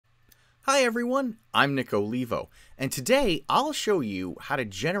Hi everyone, I'm Nick Olivo, and today I'll show you how to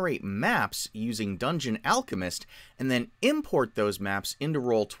generate maps using Dungeon Alchemist and then import those maps into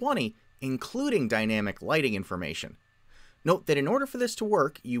Roll20, including dynamic lighting information. Note that in order for this to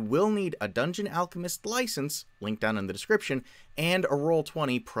work, you will need a Dungeon Alchemist license, linked down in the description, and a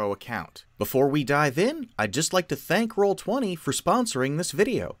Roll20 Pro account. Before we dive in, I'd just like to thank Roll20 for sponsoring this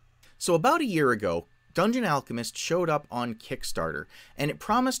video. So about a year ago, Dungeon Alchemist showed up on Kickstarter, and it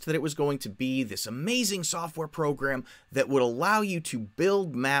promised that it was going to be this amazing software program that would allow you to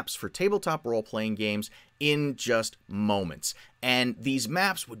build maps for tabletop role-playing games in just moments. And these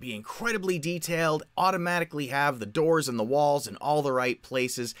maps would be incredibly detailed, automatically have the doors and the walls in all the right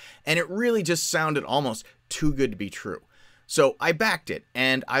places, and it really just sounded almost too good to be true. So I backed it,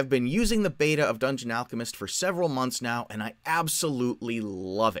 and I've been using the beta of Dungeon Alchemist for several months now, and I absolutely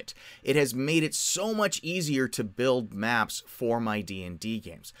love it. It has made it so much easier to build maps for my D&D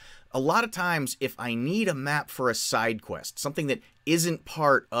games. A lot of times, if I need a map for a side quest, something that isn't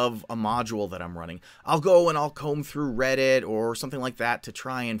part of a module that I'm running, I'll go and I'll comb through Reddit or something like that to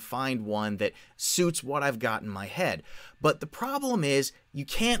try and find one that suits what I've got in my head. But the problem is, you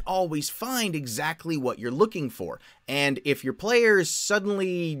can't always find exactly what you're looking for. And if your players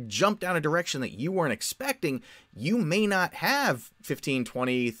suddenly jump down a direction that you weren't expecting, you may not have 15,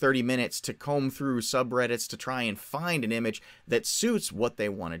 20, 30 minutes to comb through subreddits to try and find an image that suits what they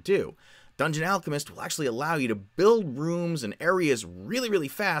want to do. Dungeon Alchemist will actually allow you to build rooms and areas really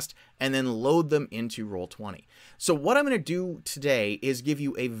fast and then load them into Roll20. So what I'm going to do today is give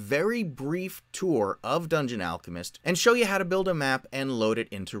you a very brief tour of Dungeon Alchemist and show you how to build a map and load it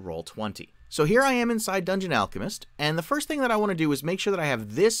into Roll20. So here I am inside Dungeon Alchemist, and the first thing that I want to do is make sure that I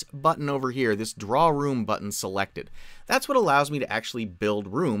have this button over here, this Draw Room button, selected. That's what allows me to actually build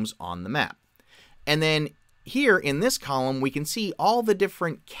rooms on the map. And then here in this column, we can see all the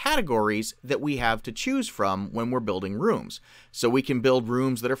different categories that we have to choose from when we're building rooms. So we can build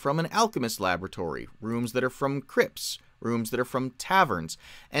rooms that are from an alchemist laboratory, rooms that are from crypts, rooms that are from taverns.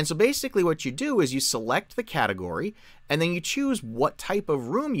 And so basically what you do is you select the category, and then you choose what type of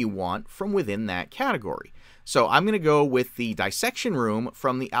room you want from within that category. So I'm going to go with the dissection room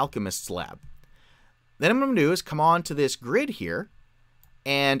from the alchemist's lab. Then what I'm going to do is come on to this grid here,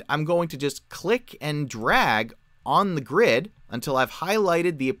 and I'm going to just click and drag on the grid until I've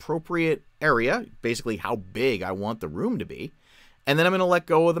highlighted the appropriate area, basically how big I want the room to be, and then I'm going to let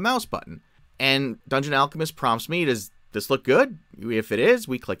go of the mouse button. And Dungeon Alchemist prompts me, does this look good? If it is,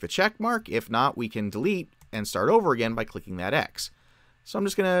 we click the check mark. If not, we can delete and start over again by clicking that X. So I'm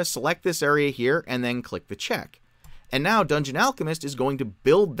just going to select this area here and then click the check. And now Dungeon Alchemist is going to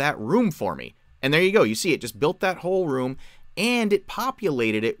build that room for me. And there you go. You see it just built that whole room, and it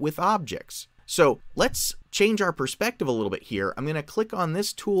populated it with objects. So let's change our perspective a little bit here. I'm going to click on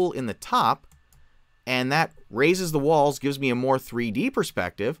this tool in the top, and that raises the walls, gives me a more 3D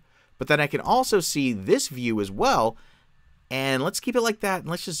perspective, but then I can also see this view as well. And let's keep it like that, and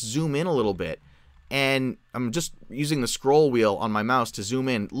let's just zoom in a little bit. And I'm just using the scroll wheel on my mouse to zoom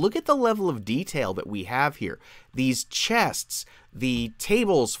in. Look at the level of detail that we have here. These chests, the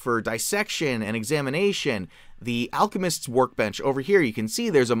tables for dissection and examination, the alchemist's workbench. Over here you can see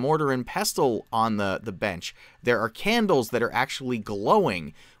there's a mortar and pestle on the bench. There are candles that are actually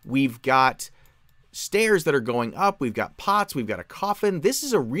glowing. We've got stairs that are going up. We've got pots. We've got a coffin. This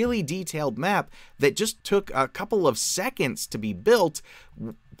is a really detailed map that just took a couple of seconds to be built.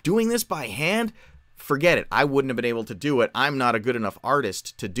 Doing this by hand, forget it. I wouldn't have been able to do it. I'm not a good enough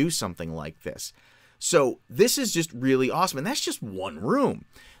artist to do something like this. So this is just really awesome. And that's just one room.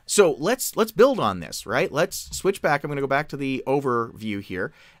 So let's build on this, right? Let's switch back. I'm going to go back to the overview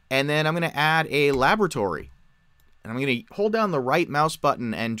here. And then I'm going to add a laboratory. And I'm going to hold down the right mouse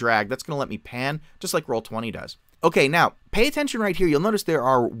button and drag. That's going to let me pan, just like Roll20 does. Okay, now pay attention right here. You'll notice there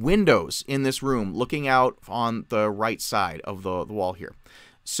are windows in this room looking out on the right side of the wall here.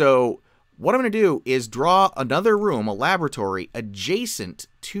 So what I'm going to do is draw another room, a laboratory, adjacent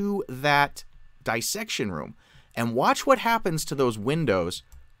to that dissection room. And watch what happens to those windows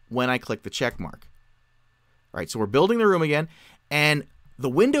when I click the check mark. All right, so we're building the room again, and the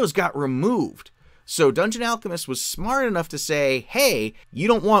windows got removed. So Dungeon Alchemist was smart enough to say, hey, you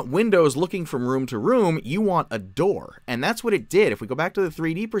don't want windows looking from room to room, you want a door. And that's what it did. If we go back to the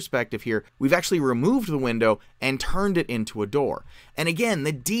 3D perspective here, we've actually removed the window and turned it into a door. And again,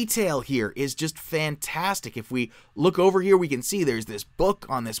 the detail here is just fantastic. If we look over here, we can see there's this book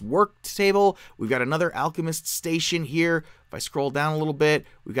on this work table. We've got another alchemist station here. If I scroll down a little bit,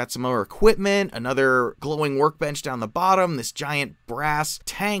 we've got some more equipment, another glowing workbench down the bottom, this giant brass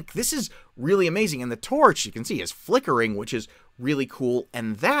tank. This is really amazing. And the torch, you can see, is flickering, which is really cool,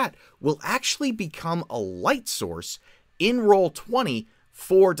 and that will actually become a light source in Roll20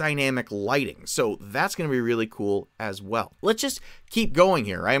 for dynamic lighting. So that's going to be really cool as well. Let's just keep going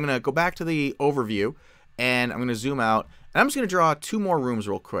here. I'm going to go back to the overview, and I'm going to zoom out, and I'm just going to draw 2 more rooms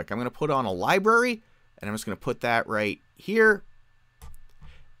real quick. I'm going to put on a library, and I'm just going to put that right here.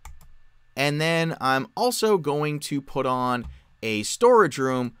 And then I'm also going to put on a storage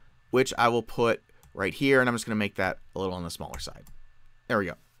room, which I will put right here, and I'm just going to make that a little on the smaller side. There we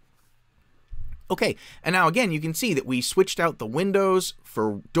go. Okay, and now again, you can see that we switched out the windows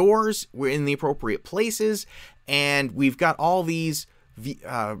for doors. We're in the appropriate places, and we've got all these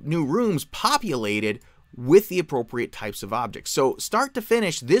new rooms populated with the appropriate types of objects. So start to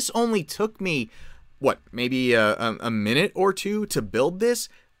finish, this only took me, what, maybe a minute or 2 to build this?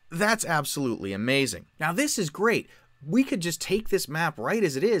 That's absolutely amazing. Now this is great. We could just take this map right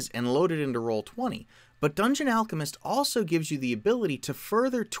as it is and load it into Roll20. But Dungeon Alchemist also gives you the ability to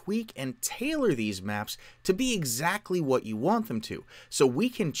further tweak and tailor these maps to be exactly what you want them to. So we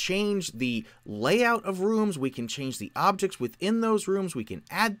can change the layout of rooms, we can change the objects within those rooms, we can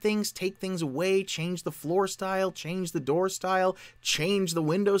add things, take things away, change the floor style, change the door style, change the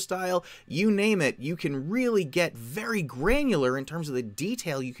window style, you name it. You can really get very granular in terms of the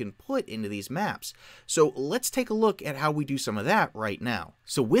detail you can put into these maps. So let's take a look at how we do some of that right now.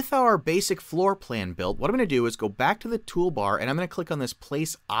 So with our basic floor plan built, what I'm going to do is go back to the toolbar, and I'm going to click on this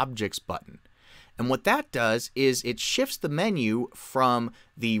Place Objects button. And what that does is it shifts the menu from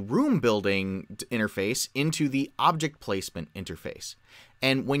the room building interface into the object placement interface.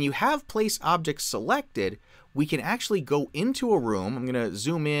 And when you have Place Objects selected, we can actually go into a room. I'm going to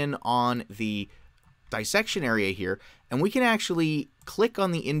zoom in on the dissection area here, and we can actually click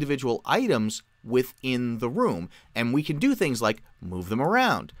on the individual items within the room. And we can do things like move them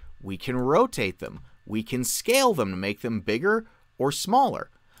around. We can rotate them. We can scale them to make them bigger or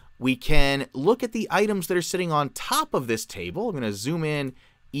smaller. We can look at the items that are sitting on top of this table. I'm going to zoom in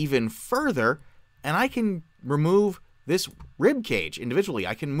even further, and I can remove this rib cage individually.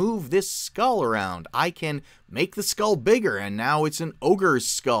 I can move this skull around. I can make the skull bigger, and now it's an ogre's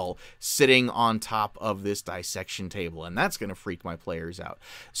skull sitting on top of this dissection table, and that's going to freak my players out.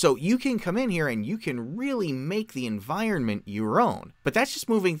 So you can come in here and you can really make the environment your own. But that's just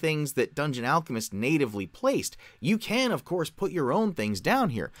moving things that Dungeon Alchemist natively placed. You can, of course, put your own things down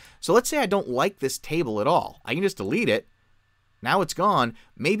here. So let's say I don't like this table at all. I can just delete it. Now it's gone.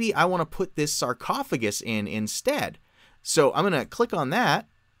 Maybe I want to put this sarcophagus in instead. So I'm going to click on that,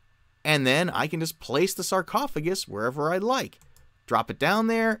 and then I can just place the sarcophagus wherever I like. Drop it down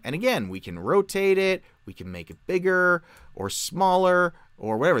there, and again, we can rotate it, we can make it bigger or smaller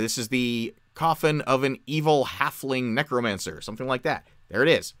or whatever. This is the coffin of an evil halfling necromancer, something like that. There it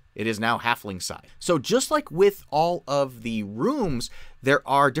is. It is now halfling size. So just like with all of the rooms, there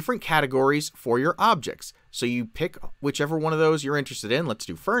are different categories for your objects. So you pick whichever one of those you're interested in. Let's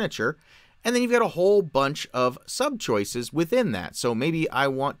do furniture. And then you've got a whole bunch of sub-choices within that. So maybe I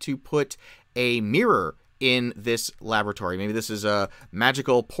want to put a mirror in this laboratory. Maybe this is a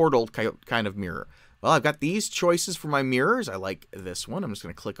magical portal kind of mirror. Well, I've got these choices for my mirrors. I like this one. I'm just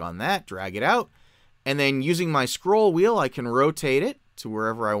going to click on that, drag it out. And then using my scroll wheel, I can rotate it to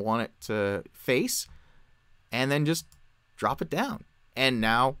wherever I want it to face. And then just drop it down. And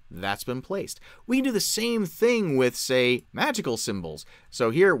now that's been placed. We can do the same thing with, say, magical symbols.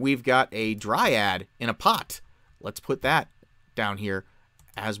 So here we've got a dryad in a pot. Let's put that down here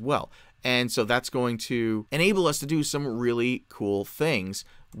as well. And so that's going to enable us to do some really cool things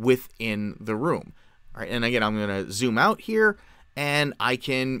within the room. All right, and again, I'm going to zoom out here, and I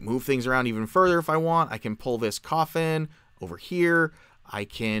can move things around even further if I want. I can pull this coffin over here. I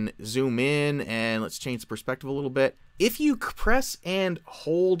can zoom in, and let's change the perspective a little bit. If you press and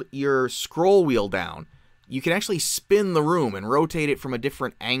hold your scroll wheel down, you can actually spin the room and rotate it from a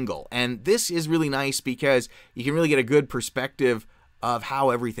different angle. And this is really nice because you can really get a good perspective of how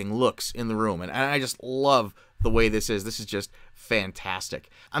everything looks in the room. And I just love the way this is. This is just fantastic.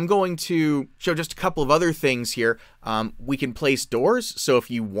 I'm going to show just a couple of other things here. We can place doors. So if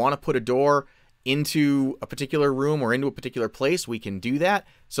you want to put a door into a particular room or into a particular place, we can do that.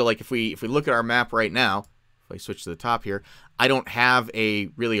 So like if we look at our map right now, if I switch to the top here, I don't have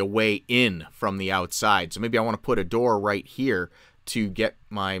really a way in from the outside. So maybe I want to put a door right here to get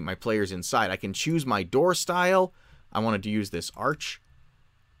my players inside. I can choose my door style. I wanted to use this arch,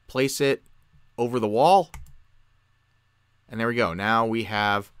 place it over the wall, and there we go. Now we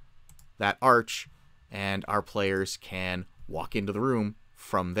have that arch, and our players can walk into the room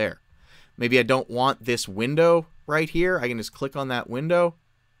from there. Maybe I don't want this window right here. I can just click on that window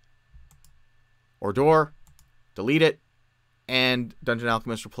or door, delete it, and Dungeon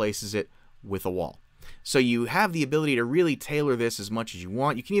Alchemist replaces it with a wall. So you have the ability to really tailor this as much as you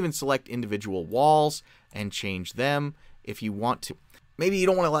want. You can even select individual walls and change them if you want to. Maybe you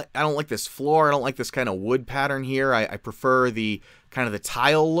don't want to I don't like this floor. I don't like this kind of wood pattern here. I prefer the kind of the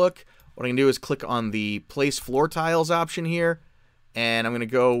tile look. What I can do is click on the place floor tiles option here. And I'm going to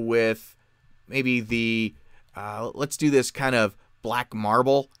go with maybe the, let's do this kind of black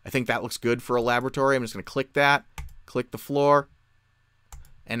marble. I think that looks good for a laboratory. I'm just going to click that, click the floor.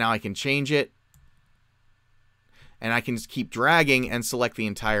 And now I can change it. And I can just keep dragging and select the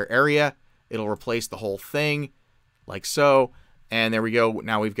entire area. It'll replace the whole thing like so. And there we go.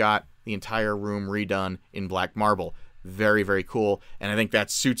 Now we've got the entire room redone in black marble. Very, very cool. And I think that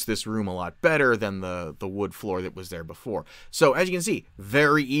suits this room a lot better than the wood floor that was there before. So as you can see,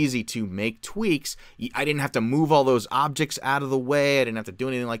 very easy to make tweaks. I didn't have to move all those objects out of the way. I didn't have to do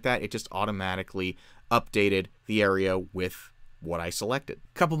anything like that. It just automatically updated the area with what I selected.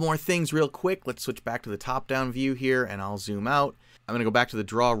 A couple more things real quick. Let's switch back to the top-down view here, and I'll zoom out. I'm going to go back to the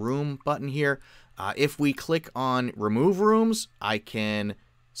Draw Room button here. If we click on Remove Rooms, I can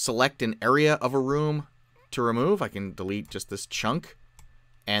select an area of a room to remove. I can delete just this chunk,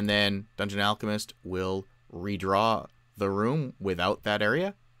 and then Dungeon Alchemist will redraw the room without that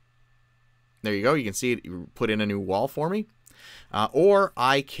area. There you go. You can see it put in a new wall for me. Or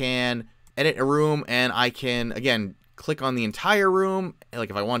I can edit a room, and I can, again, click on the entire room. Like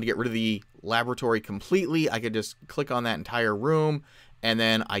if I wanted to get rid of the laboratory completely, I could just click on that entire room, and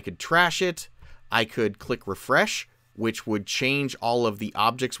then I could trash it. I could click refresh, which would change all of the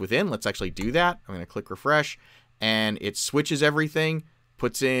objects within. Let's actually do that. I'm going to click refresh, and it switches everything,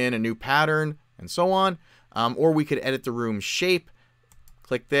 puts in a new pattern, and so on. Or we could edit the room shape.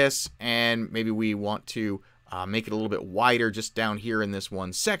 Click this, and maybe we want to make it a little bit wider just down here in this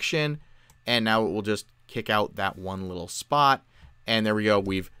one section. And now it will just kick out that one little spot. And there we go.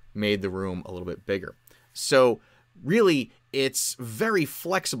 We've made the room a little bit bigger. So really, it's very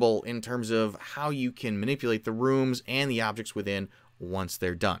flexible in terms of how you can manipulate the rooms and the objects within once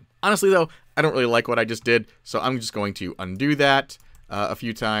they're done. Honestly, though, I don't really like what I just did, so I'm just going to undo that a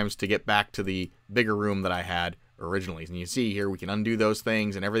few times to get back to the bigger room that I had originally. And you see here, we can undo those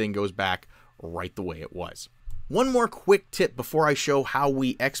things, and everything goes back right the way it was. One more quick tip before I show how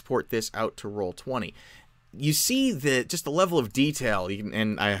we export this out to Roll20. You see just the level of detail,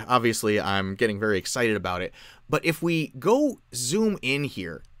 and I'm getting very excited about it. But if we go zoom in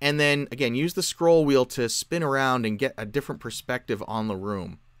here, and then again use the scroll wheel to spin around and get a different perspective on the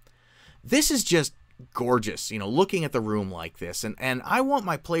room, this is just gorgeous. Looking at the room like this, and I want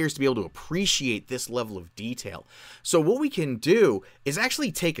my players to be able to appreciate this level of detail. So what we can do is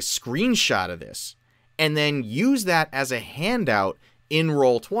actually take a screenshot of this, and then use that as a handout in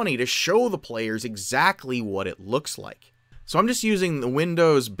Roll20 to show the players exactly what it looks like. So I'm just using the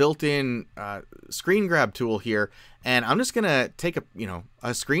Windows built-in screen grab tool here, and I'm just gonna take a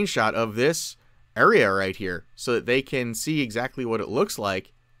screenshot of this area right here so that they can see exactly what it looks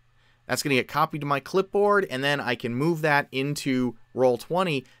like. That's gonna get copied to my clipboard, and then I can move that into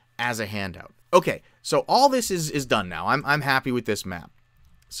Roll20 as a handout. Okay, so all this is done now. I'm happy with this map.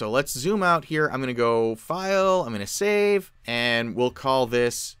 So let's zoom out here. I'm going to go File, I'm going to Save, and we'll call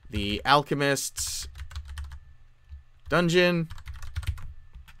this the Alchemist's Dungeon.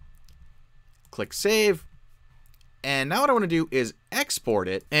 Click Save. And now what I want to do is export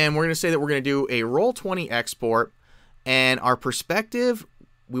it, and we're going to say that we're going to do a Roll20 export, and our perspective,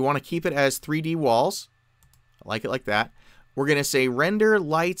 we want to keep it as 3D walls. I like it like that. We're going to say render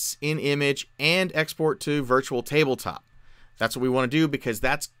lights in image and export to virtual tabletop. That's what we want to do, because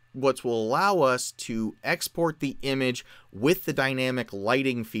that's what will allow us to export the image with the dynamic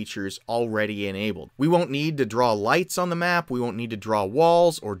lighting features already enabled. We won't need to draw lights on the map. We won't need to draw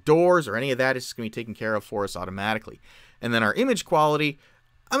walls or doors or any of that. It's just going to be taken care of for us automatically. And then our image quality,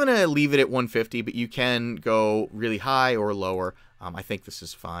 I'm going to leave it at 150, but you can go really high or lower. I think this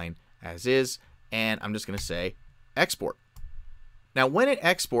is fine as is. And I'm just going to say export. Now, when it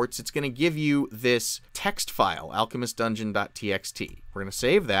exports, it's going to give you this text file, alchemistdungeon.txt. We're going to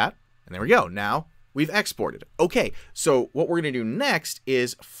save that, and there we go. Now, we've exported. Okay, so what we're going to do next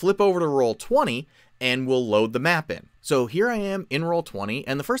is flip over to Roll20, and we'll load the map in. So here I am in Roll20,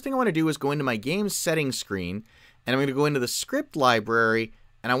 and the first thing I want to do is go into my game settings screen, and I'm going to go into the script library,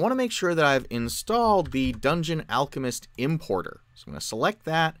 and I want to make sure that I've installed the Dungeon Alchemist Importer. So I'm going to select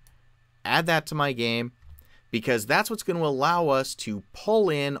that, add that to my game, because that's what's going to allow us to pull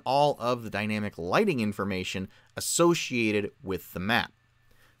in all of the dynamic lighting information associated with the map.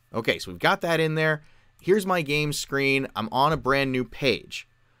 Okay, so we've got that in there. Here's my game screen. I'm on a brand new page.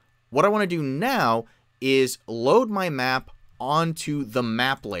 What I want to do now is load my map onto the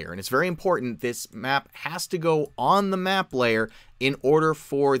map layer. And it's very important, this map has to go on the map layer in order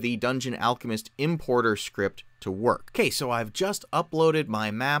for the Dungeon Alchemist Importer script to work. Okay, so I've just uploaded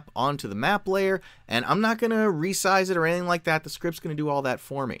my map onto the map layer, and I'm not going to resize it or anything like that. The script's going to do all that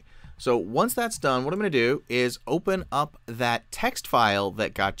for me. So once that's done, what I'm going to do is open up that text file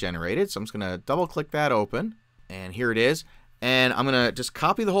that got generated. So I'm just going to double click that open, and here it is. And I'm going to just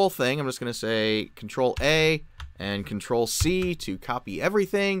copy the whole thing. I'm just going to say Control A and Control C to copy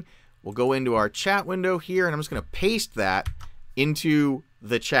everything. We'll go into our chat window here, and I'm just going to paste that into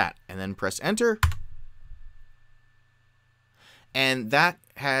the chat and then press enter. And that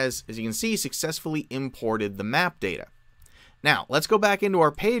has, as you can see, successfully imported the map data. Now, let's go back into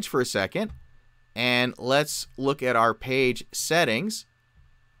our page for a second, and let's look at our page settings.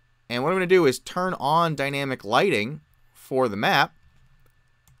 And what I'm going to do is turn on dynamic lighting for the map.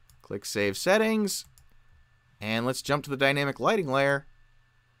 Click Save Settings, and let's jump to the dynamic lighting layer.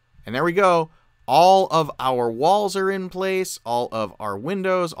 And there we go. All of our walls are in place, all of our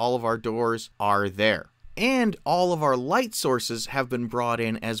windows, all of our doors are there. And all of our light sources have been brought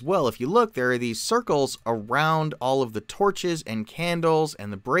in as well. If you look, there are these circles around all of the torches and candles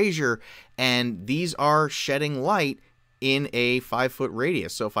and the brazier, and these are shedding light in a 5-foot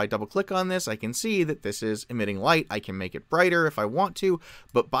radius. So if I double click on this, I can see that this is emitting light. I can make it brighter if I want to,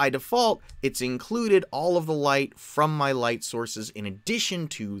 but by default, it's included all of the light from my light sources in addition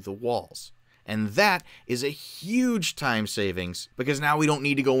to the walls. And that is a huge time savings because now we don't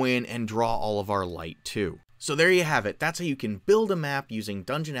need to go in and draw all of our light too. So there you have it. That's how you can build a map using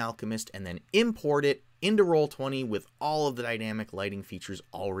Dungeon Alchemist and then import it into Roll20 with all of the dynamic lighting features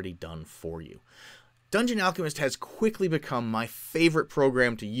already done for you. Dungeon Alchemist has quickly become my favorite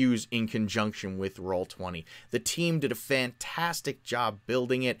program to use in conjunction with Roll20. The team did a fantastic job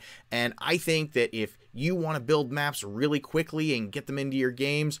building it, and I think that if you want to build maps really quickly and get them into your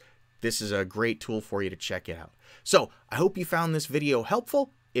games, this is a great tool for you to check it out. So, I hope you found this video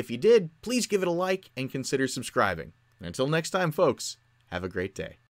helpful. If you did, please give it a like and consider subscribing. And until next time, folks, have a great day.